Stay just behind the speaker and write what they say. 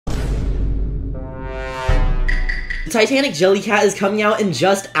The Titanic Jellycat is coming out in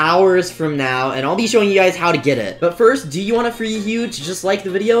just hours from now, and I'll be showing you guys how to get it. But first, do you want a free huge? Just like the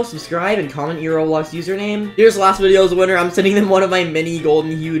video, subscribe, and comment your Roblox username. Here's last video's winner. I'm sending them one of my mini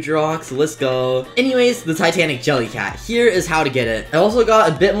golden huge rocks. Let's go. Anyways, the Titanic Jellycat. Here is how to get it. I also got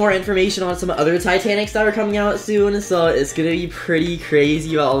a bit more information on some other Titanics that are coming out soon, so it's gonna be pretty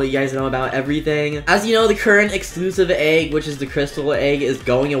crazy. I'll let you guys know about everything. As you know, the current exclusive egg, which is the crystal egg, is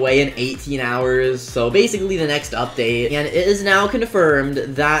going away in 18 hours, so basically the next update. And it is now confirmed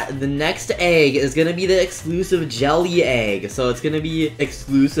that the next egg is gonna be the exclusive jelly egg. So it's gonna be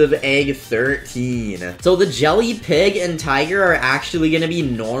exclusive egg 13. So the jelly pig and tiger are actually gonna be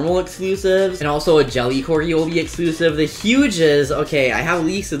normal exclusives, and also a jelly corgi will be exclusive. The huges, okay, I have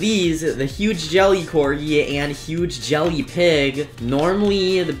leaks of these. The huge jelly corgi and huge jelly pig.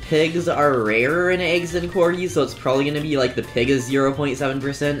 Normally the pigs are rarer in eggs than corgis, so it's probably gonna be like the pig is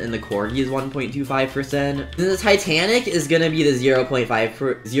 0.7% and the corgi is 1.25%. Then the Titanic is gonna be the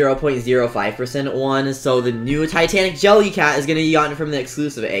 0.05% one, so the new Titanic Jellycat is gonna be gotten from the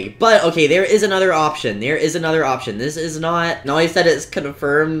exclusive egg. But, okay, there is another option. This is not... No, I said it's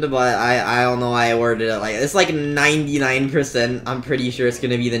confirmed, but I don't know why I worded it like... It's like 99%. I'm pretty sure it's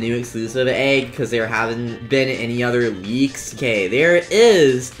gonna be the new exclusive egg, because there haven't been any other leaks. Okay, there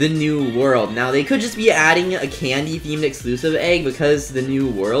is the new world. Now, they could just be adding a candy-themed exclusive egg, because the new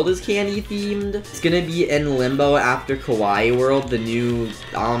world is candy-themed. It's gonna be in Limbo after Kawaii World, the new,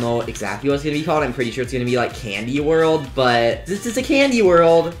 I don't know exactly what it's gonna be called. I'm pretty sure it's gonna be like Candy World, but this is a Candy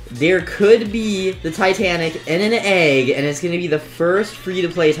World. There could be the Titanic in an egg, and it's gonna be the first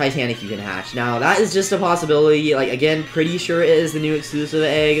free-to-play Titanic you can hatch. Now, that is just a possibility. Like, again, pretty sure it is the new exclusive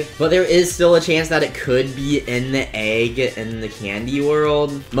egg, but there is still a chance that it could be in the egg in the Candy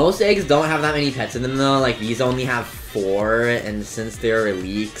World. Most eggs don't have that many pets in them, though. Like, these only have 4, and since there are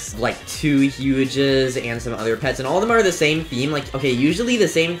leaks, like 2 huges and some other pets, and all of them are the same theme. Like, okay, usually the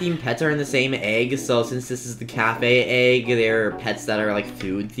same theme pets are in the same egg, so since this is the cafe egg, there are pets that are like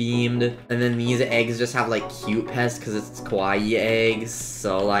food themed, and then these eggs just have like cute pets because it's kawaii eggs.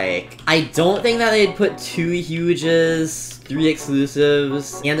 So like, I don't think that they'd put 2 huges, 3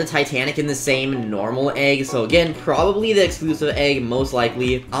 exclusives, and the Titanic in the same normal egg. So again, probably the exclusive egg, most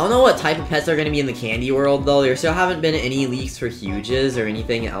likely. I don't know what type of pets are going to be in the Candy World, though. There still haven't been any leaks for huges or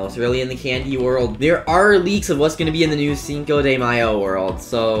anything else really in the Candy World. There are leaks of what's going to be in the new Cinco de Mayo world.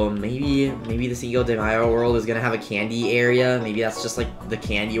 So maybe the Cinco de Mayo world is going to have a candy area. Maybe that's just like the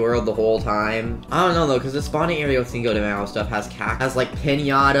Candy World the whole time. I don't know, though, because the spawning area with Cinco de Mayo stuff has like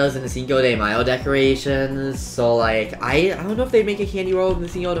piñatas and the Cinco de Mayo decorations. So like, I don't know if they make a Candy World in the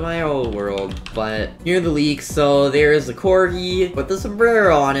Cinco de Mayo world, but here are the leaks. So there's the corgi with the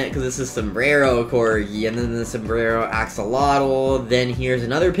sombrero on it, because this is sombrero corgi, and then the sombrero axolotl. Then here's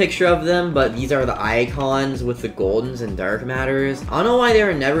another picture of them, but these are the icons with the goldens and dark matters. I don't know why there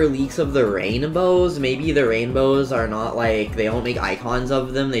are never leaks of the rainbows. Maybe the rainbows are not like, they don't make icons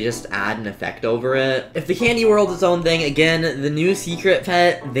of them, they just add an effect over it. If the Candy World is its own thing, again, the new secret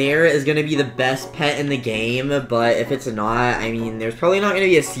pet there is gonna be the best pet in the game, but if it's not, I mean, there's probably not going to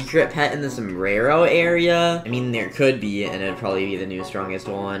be a secret pet in the sombrero area. I mean, there could be, and it'd probably be the new strongest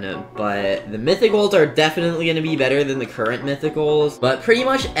one, but the mythicals are definitely going to be better than the current mythicals. But pretty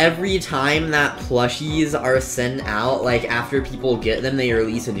much every time that plushies are sent out, like after people get them, they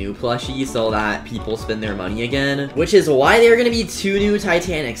release a new plushie so that people spend their money again, which is why there are going to be 2 new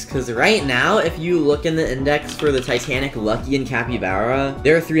Titanics, because right now, if you look in the index for the Titanic Lucky and Capybara,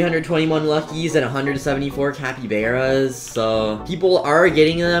 there are 321 Luckies and 174 Capybaras. So people are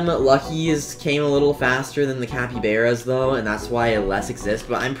getting them. Luckies came a little faster than the capybaras, though, and that's why less exist,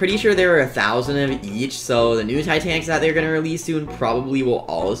 but I'm pretty sure there are 1,000 of each, so the new Titanics that they're going to release soon probably will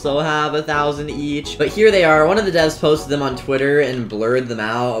also have 1,000 each. But here they are. One of the devs posted them on Twitter and blurred them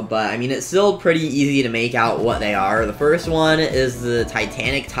out, but I mean, it's still pretty easy to make out what they are. The first one is the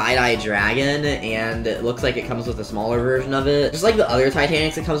Titanic tie-dye dragon, and it looks like it comes with a smaller version of it. Just like the other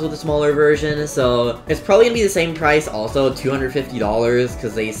Titanics, it comes with a smaller version, so it's probably going to be the same price also, $250,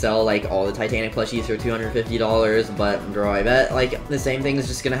 because they sell like all the Titanic plushies for $250, but bro, I bet like the same thing is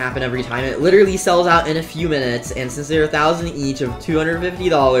just gonna happen every time. It literally sells out in a few minutes, and since they're 1,000 each of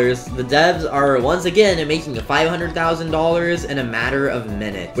 $250, the devs are once again making $500,000 in a matter of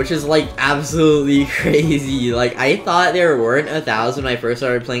minutes, which is like absolutely crazy. Like, I thought there weren't 1,000 when I first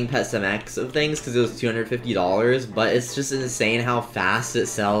started playing Pet Sim X of things, because it was $250, but it's just insane how fast it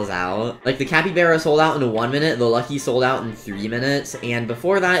sells out. Like, the capybara sold out in 1 minute, the Lucky sold sold out in 3 minutes, and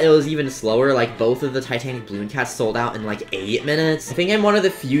before that it was even slower. Like both of the Titanic balloon cats sold out in like 8 minutes. I think I'm one of the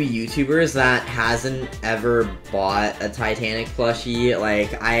few YouTubers that hasn't ever bought a Titanic plushie.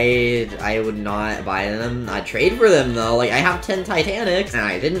 Like I would not buy them. I'd trade for them though. Like I have 10 Titanics and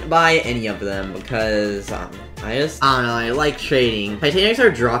I didn't buy any of them because I don't know, I like trading. Titanics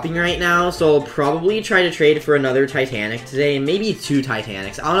are dropping right now, so I'll probably try to trade for another Titanic today, maybe 2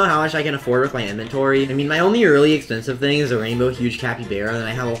 Titanics. I don't know how much I can afford with my inventory. I mean, my only really expensive thing is a rainbow huge capybara, and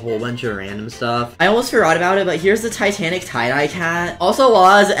I have a whole bunch of random stuff. I almost forgot about it, but here's the Titanic tie-dye cat. Also, while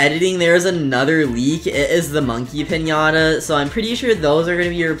I was editing, there's another leak. It is the monkey pinata, so I'm pretty sure those are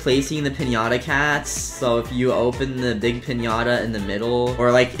going to be replacing the pinata cats. So if you open the big pinata in the middle,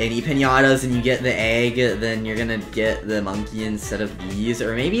 or like any pinatas, and you get the egg, then you're gonna get the monkey instead of these.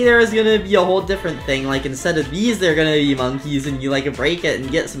 Or maybe there's gonna be a whole different thing, like instead of these they're gonna be monkeys and you like break it and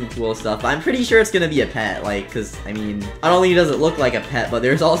get some cool stuff. But I'm pretty sure it's gonna be a pet, like, because I mean, not only does it look like a pet, but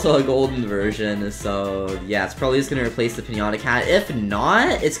there's also a golden version. So yeah, it's probably just gonna replace the pinata cat. If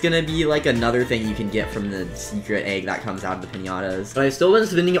not, it's gonna be like another thing you can get from the secret egg that comes out of the pinatas. But I've still been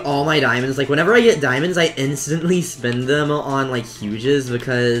spending all my diamonds. Like whenever I get diamonds, I instantly spend them on like huges,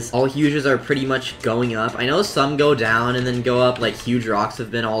 because all huges are pretty much going up. I know some go down and then go up, like huge rocks have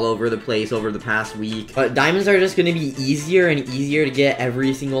been all over the place over the past week, but diamonds are just gonna be easier and easier to get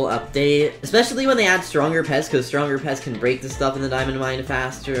every single update, especially when they add stronger pets, because stronger pets can break the stuff in the diamond mine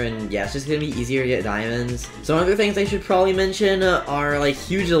faster. And yeah, it's just gonna be easier to get diamonds. Some other things I should probably mention are like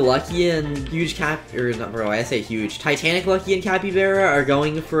huge lucky and huge Titanic lucky and capybara are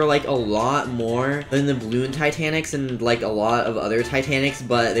going for like a lot more than the balloon Titanics and like a lot of other Titanics,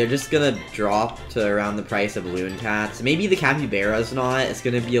 but they're just gonna drop to around the price of balloon cats. Maybe the capybara's not. It's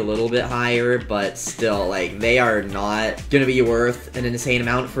gonna be a little bit higher, but still, like, they are not gonna be worth an insane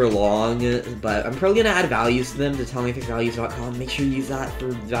amount for long. But I'm probably gonna add values to them to telanthric.values.com. Make sure you use that for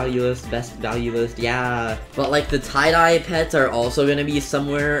value list, best value list, yeah. But like the tie-dye pets are also gonna be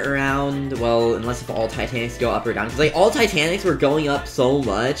somewhere around, well, unless if all Titanics go up or down, because like all Titanics were going up so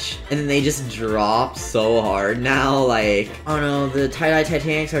much and then they just drop so hard now. Like, I don't know, the tie-dye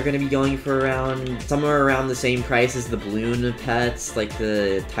Titanics are gonna be going for around somewhere around the same price as the balloon pets, like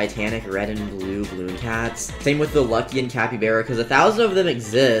the Titanic red and blue balloon cats. Same with the lucky and capybara, because 1,000 of them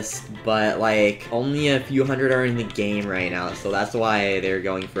exist, but like only a few hundred are in the game right now, so that's why they're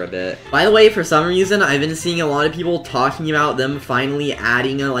going for a bit. By the way, for some reason I've been seeing a lot of people talking about them finally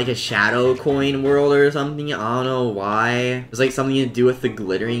adding like a shadow coin world or something. I don't know why. It was like something to do with the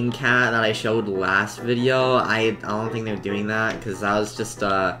glittering cat that I showed last video. I don't think they're doing that, because that was just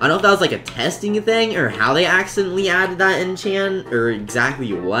I don't know if that was like a testing thing or how they accidentally added that enchant or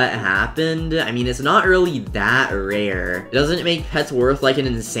exactly what happened. I mean, it's not really that rare. It doesn't make pets worth like an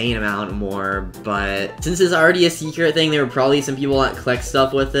insane amount more, but since it's already a secret thing, there were probably some people that collect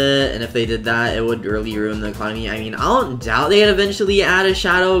stuff with it, and if they did that, it would really ruin the economy. I mean, I don't doubt they'd eventually add a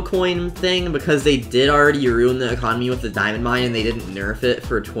shadow coin thing, because they did already ruin the economy with the diamond mine, and they didn't nerf it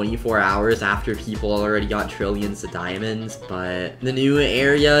for 24 hours after people already got trillions of diamonds. But the new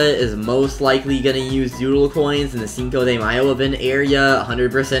area is most likely gonna use doodle coins, and the Cinco de Mayo event area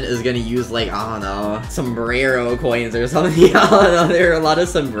 100% is gonna use, like, I don't know, sombrero coins or something. I don't know, there are a lot of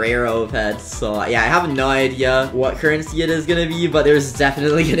sombrero pets, so yeah, I have no idea what currency it is gonna be, but there's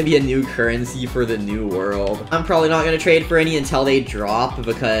definitely gonna be a new currency for the new world. I'm probably not gonna trade for any until they drop,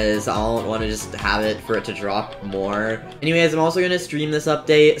 because I don't want to just have it for it to drop more. Anyways, I'm also gonna stream this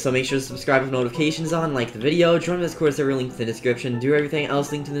update, so make sure to subscribe with notifications on, like the video, join the Discord server, link in the description, do everything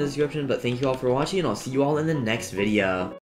else linked in the description. But thank you all for watching, and I'll see you all in the next video.